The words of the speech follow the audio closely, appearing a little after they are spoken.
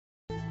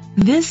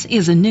This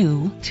is a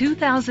new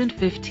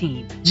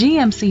 2015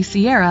 GMC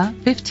Sierra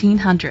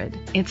 1500.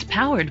 It's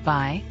powered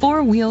by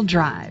four-wheel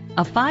drive,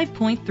 a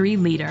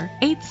 5.3-liter,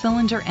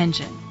 8-cylinder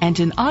engine, and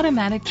an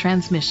automatic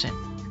transmission.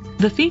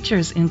 The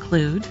features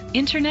include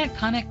internet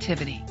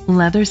connectivity,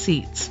 leather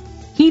seats,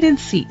 heated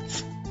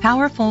seats,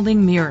 power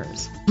folding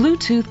mirrors,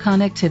 Bluetooth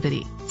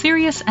connectivity,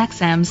 Sirius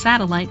XM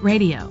satellite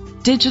radio,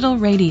 digital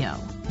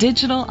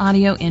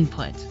audio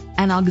input,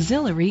 an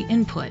auxiliary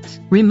input,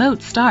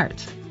 remote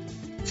start.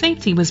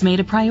 Safety was made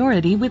a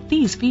priority with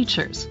these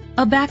features: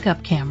 a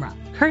backup camera,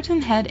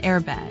 curtain head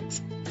airbags,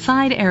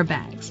 side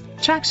airbags,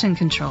 traction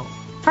control,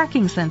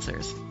 parking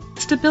sensors,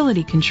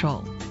 stability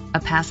control, a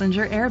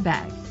passenger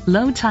airbag,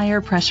 low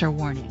tire pressure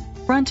warning,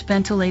 front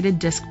ventilated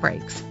disc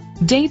brakes,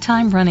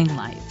 daytime running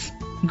lights.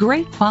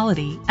 Great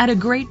quality at a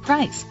great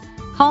price.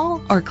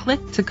 Call or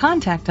click to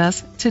contact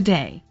us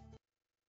today.